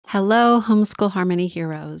Hello, Homeschool Harmony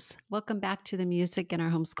Heroes. Welcome back to the Music in Our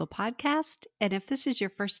Homeschool Podcast. And if this is your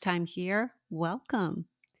first time here, welcome.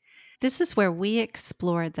 This is where we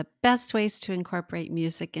explore the best ways to incorporate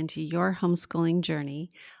music into your homeschooling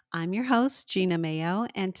journey. I'm your host, Gena Mayo,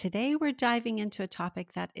 and today we're diving into a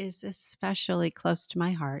topic that is especially close to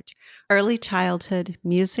my heart: early childhood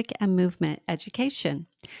music and movement education.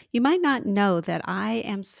 You might not know that I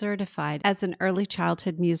am certified as an early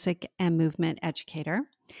childhood music and movement educator,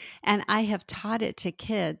 and I have taught it to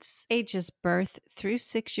kids ages birth through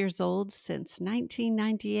 6 years old since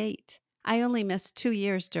 1998. I only missed 2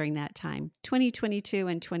 years during that time, 2022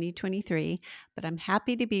 and 2023, but I'm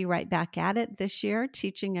happy to be right back at it this year,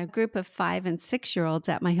 teaching a group of 5 and 6-year-olds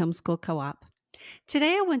at my homeschool co-op.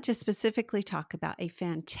 Today, I want to specifically talk about a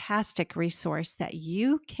fantastic resource that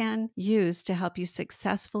you can use to help you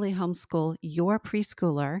successfully homeschool your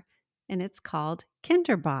preschooler, and it's called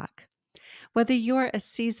Kinderbach. Whether you're a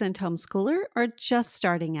seasoned homeschooler or just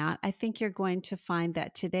starting out, I think you're going to find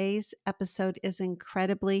that today's episode is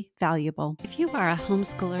incredibly valuable. If you are a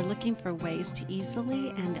homeschooler looking for ways to easily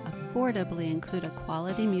and affordably include a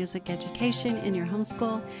quality music education in your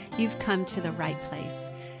homeschool, you've come to the right place.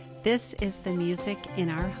 This is the Music in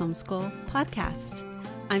Our Homeschool Podcast.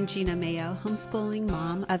 I'm Gena Mayo, homeschooling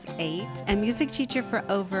mom of 8 and music teacher for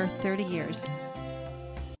over 30 years.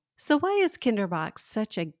 So why is Kinderbach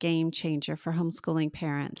such a game changer for homeschooling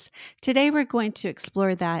parents? Today we're going to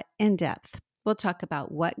explore that in depth. We'll talk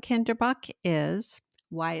about what Kinderbach is,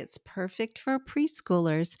 why it's perfect for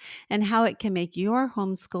preschoolers, and how it can make your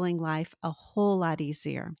homeschooling life a whole lot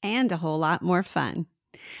easier and a whole lot more fun.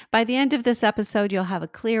 By the end of this episode, you'll have a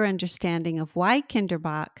clear understanding of why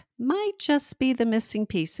Kinderbach might just be the missing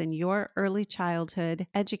piece in your early childhood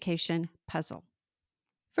education puzzle.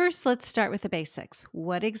 First, let's start with the basics.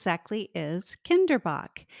 What exactly is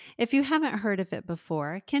Kinderbach? If you haven't heard of it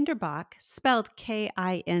before, Kinderbach, spelled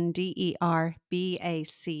Kinderbach,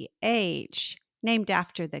 named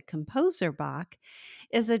after the composer Bach,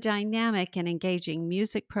 is a dynamic and engaging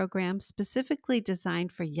music program specifically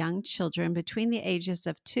designed for young children between the ages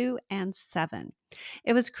of 2 and 7.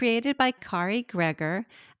 It was created by Kari Gregor,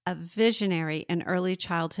 a visionary in early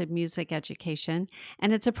childhood music education,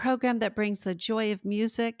 and it's a program that brings the joy of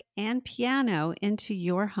music and piano into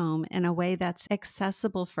your home in a way that's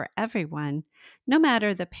accessible for everyone, no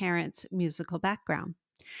matter the parent's musical background.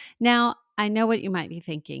 Now, I know what you might be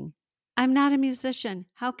thinking. I'm not a musician.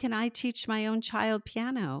 How can I teach my own child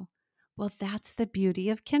piano? Well, that's the beauty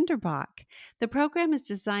of Kinderbach. The program is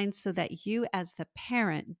designed so that you, as the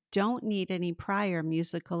parent, don't need any prior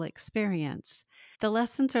musical experience. The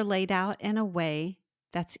lessons are laid out in a way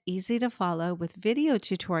that's easy to follow, with video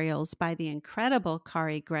tutorials by the incredible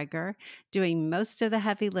Kari Gregor doing most of the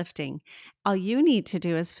heavy lifting. All you need to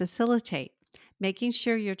do is facilitate, making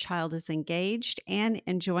sure your child is engaged and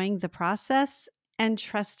enjoying the process, and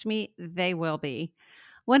trust me, they will be.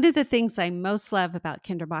 One of the things I most love about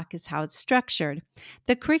Kinderbach is how it's structured.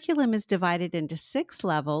 The curriculum is divided into 6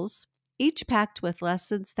 levels, each packed with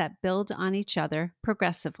lessons that build on each other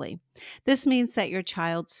progressively. This means that your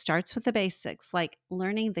child starts with the basics, like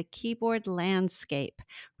learning the keyboard landscape,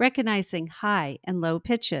 recognizing high and low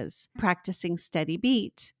pitches, practicing steady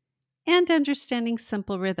beat, and understanding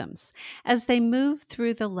simple rhythms. As they move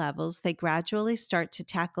through the levels, they gradually start to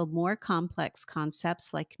tackle more complex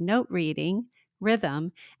concepts like note reading,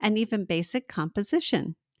 rhythm, and even basic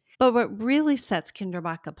composition. But what really sets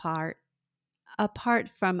Kinderbach apart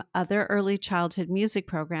from other early childhood music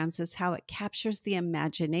programs is how it captures the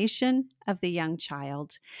imagination of the young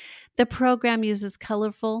child. The program uses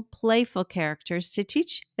colorful, playful characters to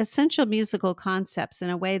teach essential musical concepts in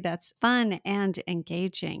a way that's fun and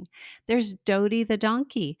engaging. There's Dodie the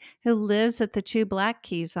donkey, who lives at the 2 black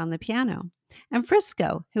keys on the piano, and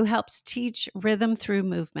Frisco, who helps teach rhythm through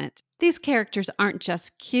movement. These characters aren't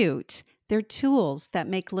just cute. They're tools that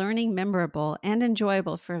make learning memorable and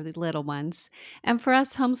enjoyable for the little ones. And for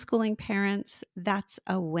us homeschooling parents, that's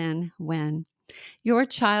a win-win. Your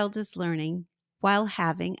child is learning while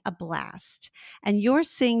having a blast, and you're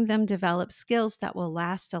seeing them develop skills that will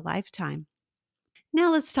last a lifetime. Now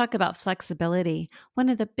let's talk about flexibility. One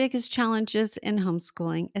of the biggest challenges in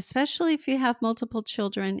homeschooling, especially if you have multiple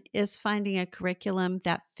children, is finding a curriculum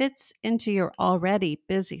that fits into your already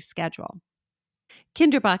busy schedule.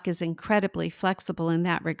 Kinderbach is incredibly flexible in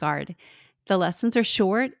that regard. The lessons are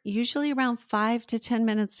short, usually around 5 to 10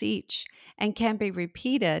 minutes each, and can be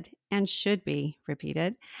repeated, and should be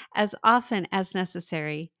repeated, as often as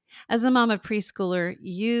necessary. As a mom of preschooler,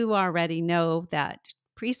 you already know that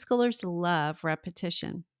preschoolers love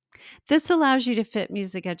repetition. This allows you to fit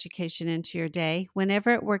music education into your day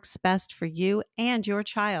whenever it works best for you and your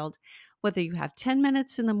child. Whether you have 10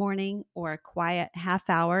 minutes in the morning or a quiet half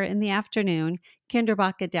hour in the afternoon,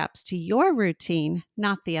 Kinderbach adapts to your routine,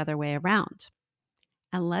 not the other way around.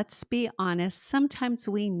 And let's be honest, sometimes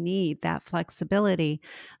we need that flexibility.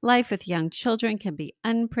 Life with young children can be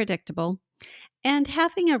unpredictable. And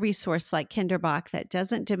having a resource like Kinderbach that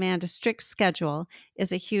doesn't demand a strict schedule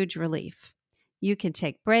is a huge relief. You can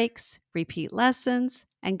take breaks, repeat lessons,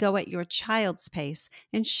 and go at your child's pace,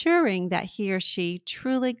 ensuring that he or she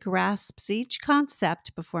truly grasps each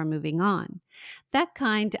concept before moving on. That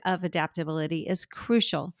kind of adaptability is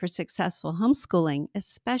crucial for successful homeschooling,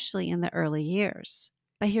 especially in the early years.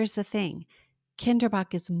 But here's the thing.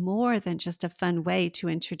 Kinderbach is more than just a fun way to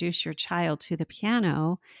introduce your child to the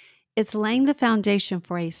piano. It's laying the foundation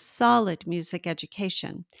for a solid music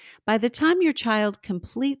education. By the time your child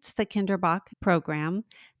completes the Kinderbach program,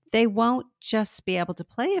 they won't just be able to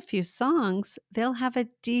play a few songs, they'll have a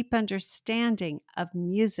deep understanding of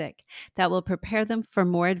music that will prepare them for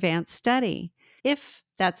more advanced study, if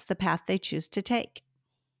that's the path they choose to take.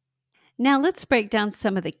 Now let's break down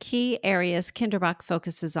some of the key areas Kinderbach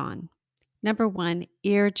focuses on. Number 1,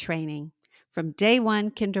 ear training. From day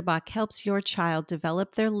one, Kinderbach helps your child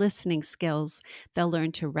develop their listening skills. They'll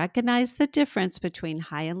learn to recognize the difference between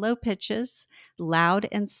high and low pitches, loud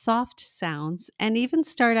and soft sounds, and even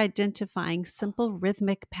start identifying simple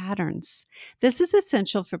rhythmic patterns. This is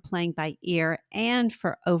essential for playing by ear and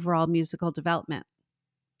for overall musical development.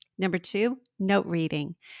 Number 2, note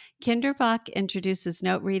reading. Kinderbach introduces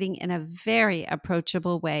note reading in a very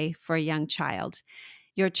approachable way for a young child.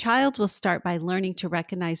 Your child will start by learning to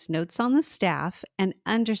recognize notes on the staff and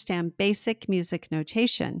understand basic music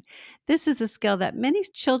notation. This is a skill that many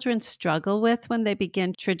children struggle with when they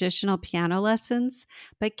begin traditional piano lessons,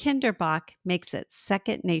 but Kinderbach makes it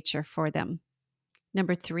second nature for them.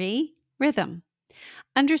 Number 3, rhythm.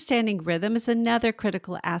 Understanding rhythm is another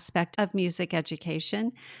critical aspect of music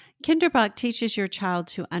education. Kinderbach teaches your child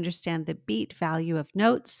to understand the beat value of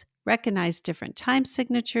notes, recognize different time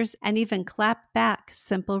signatures, and even clap back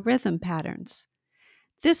simple rhythm patterns.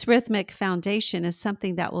 This rhythmic foundation is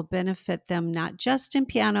something that will benefit them not just in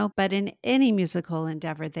piano, but in any musical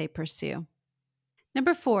endeavor they pursue.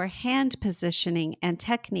 Number 4, hand positioning and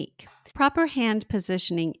technique. Proper hand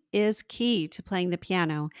positioning is key to playing the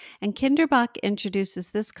piano, and Kinderbach introduces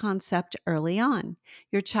this concept early on.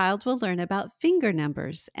 Your child will learn about finger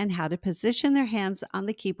numbers and how to position their hands on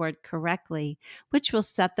the keyboard correctly, which will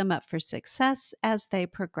set them up for success as they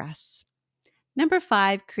progress. Number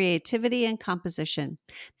 5, creativity and composition.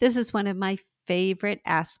 This is one of my favorite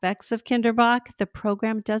aspects of Kinderbach. The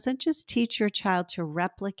program doesn't just teach your child to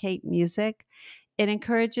replicate music, it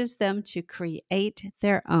encourages them to create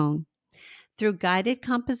their own. Through guided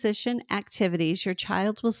composition activities, your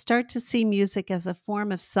child will start to see music as a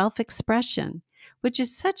form of self-expression, which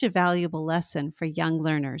is such a valuable lesson for young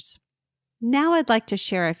learners. Now I'd like to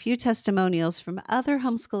share a few testimonials from other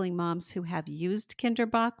homeschooling moms who have used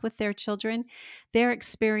Kinderbach with their children. Their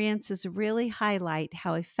experiences really highlight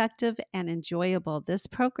how effective and enjoyable this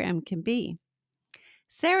program can be.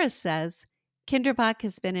 Sarah says, Kinderbach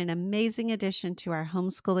has been an amazing addition to our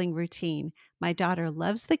homeschooling routine. My daughter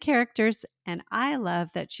loves the characters, and I love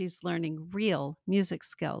that she's learning real music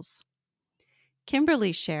skills.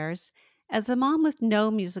 Kimberly shares, as a mom with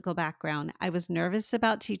no musical background, I was nervous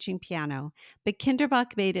about teaching piano, but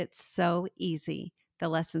Kinderbach made it so easy. The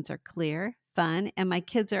lessons are clear, fun, and my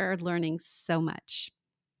kids are learning so much.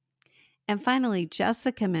 And finally,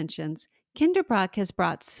 Jessica mentions, Kinderbach has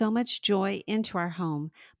brought so much joy into our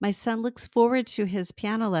home. My son looks forward to his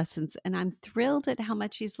piano lessons, and I'm thrilled at how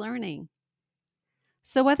much he's learning.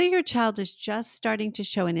 So whether your child is just starting to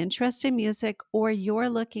show an interest in music or you're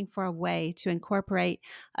looking for a way to incorporate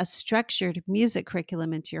a structured music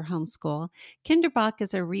curriculum into your homeschool, Kinderbach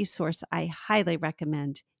is a resource I highly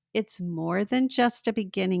recommend. It's more than just a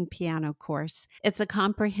beginning piano course. It's a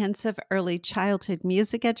comprehensive early childhood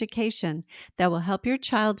music education that will help your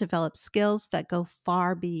child develop skills that go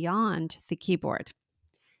far beyond the keyboard.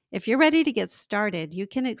 If you're ready to get started, you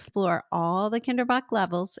can explore all the Kinderbach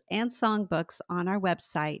levels and songbooks on our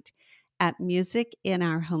website at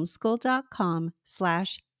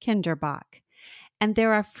musicinourhomeschool.com/Kinderbach. And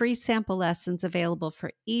there are free sample lessons available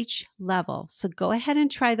for each level. So go ahead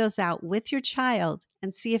and try those out with your child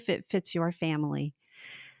and see if it fits your family.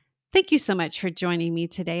 Thank you so much for joining me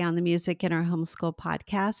today on the Music in Our Homeschool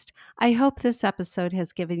podcast. I hope this episode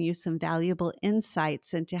has given you some valuable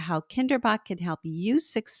insights into how Kinderbach can help you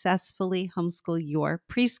successfully homeschool your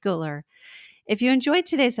preschooler. If you enjoyed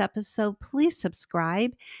today's episode, please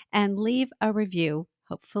subscribe and leave a review.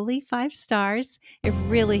 hopefully 5 stars. It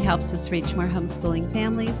really helps us reach more homeschooling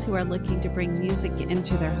families who are looking to bring music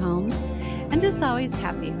into their homes. And as always,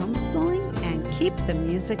 happy homeschooling and keep the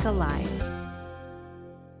music alive.